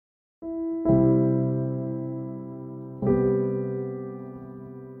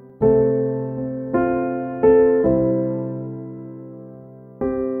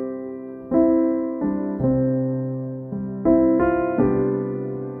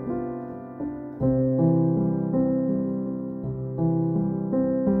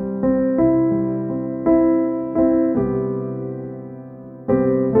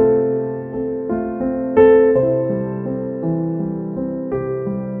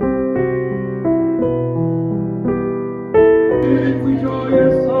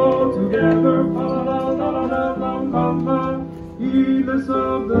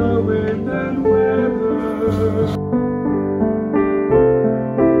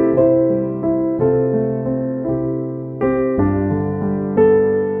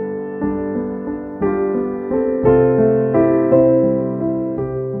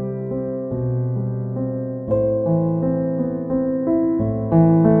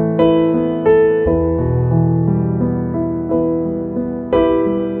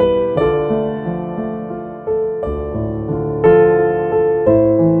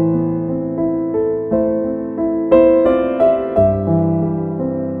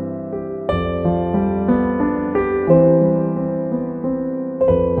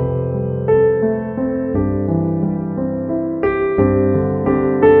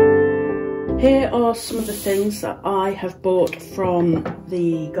things that I have bought from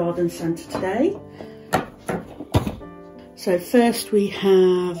the garden centre today. So first we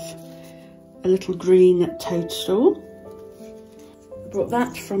have a little green toadstool. I brought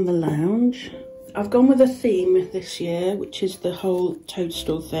that from the lounge. I've gone with a theme this year, which is the whole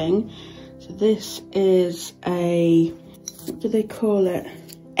toadstool thing. So this is a, what do they call it?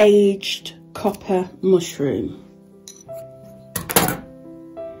 Aged copper mushroom.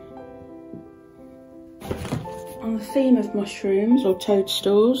 On the theme of mushrooms or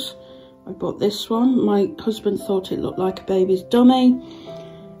toadstools, I bought this one. My husband thought it looked like a baby's dummy.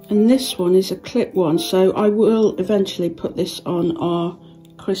 And this one is a clip one, so I will eventually put this on our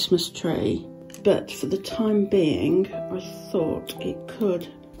Christmas tree. But for the time being, I thought it could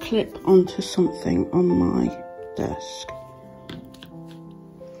clip onto something on my desk.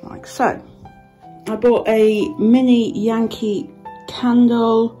 Like so. I bought a mini Yankee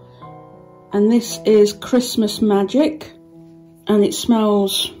candle, and this is Christmas Magic, and it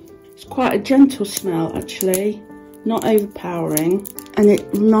smells, it's quite a gentle smell actually, not overpowering, and it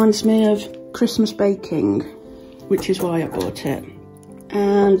reminds me of Christmas baking, which is why I bought it.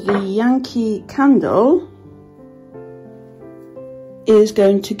 And the Yankee candle is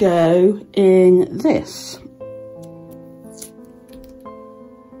going to go in this.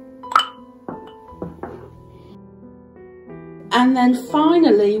 And then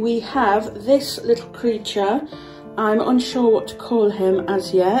finally we have this little creature. I'm unsure what to call him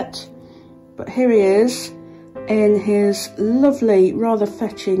as yet, but here he is in his lovely, rather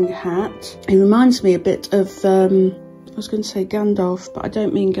fetching hat. He reminds me a bit of, I was going to say Gandalf, but I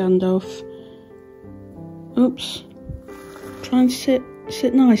don't mean Gandalf. Oops. Try and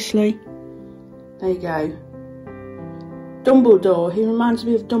sit nicely. There you go. Dumbledore. He reminds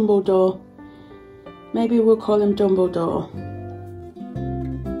me of Dumbledore. Maybe we'll call him Dumbledore.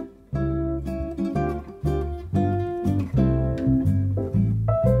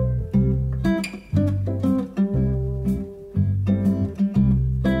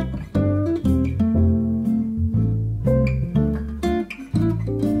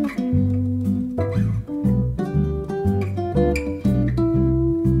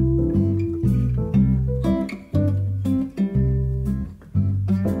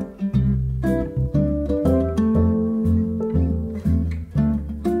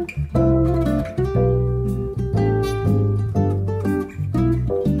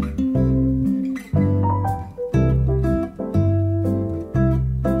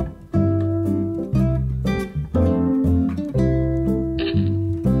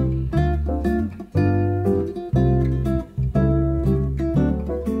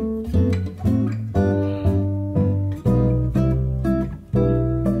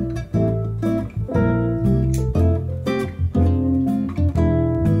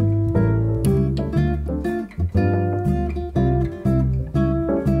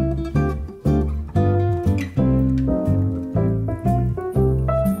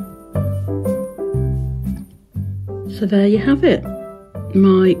 So there you have it,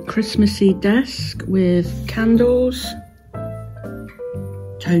 my Christmassy desk with candles,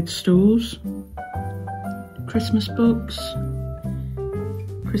 toadstools, Christmas books,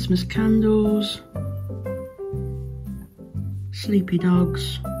 Christmas candles, sleepy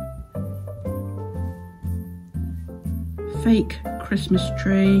dogs, fake Christmas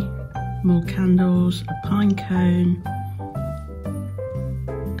tree, more candles, a pine cone,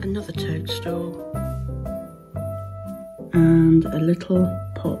 another toadstool, and a little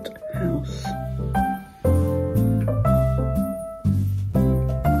pot house.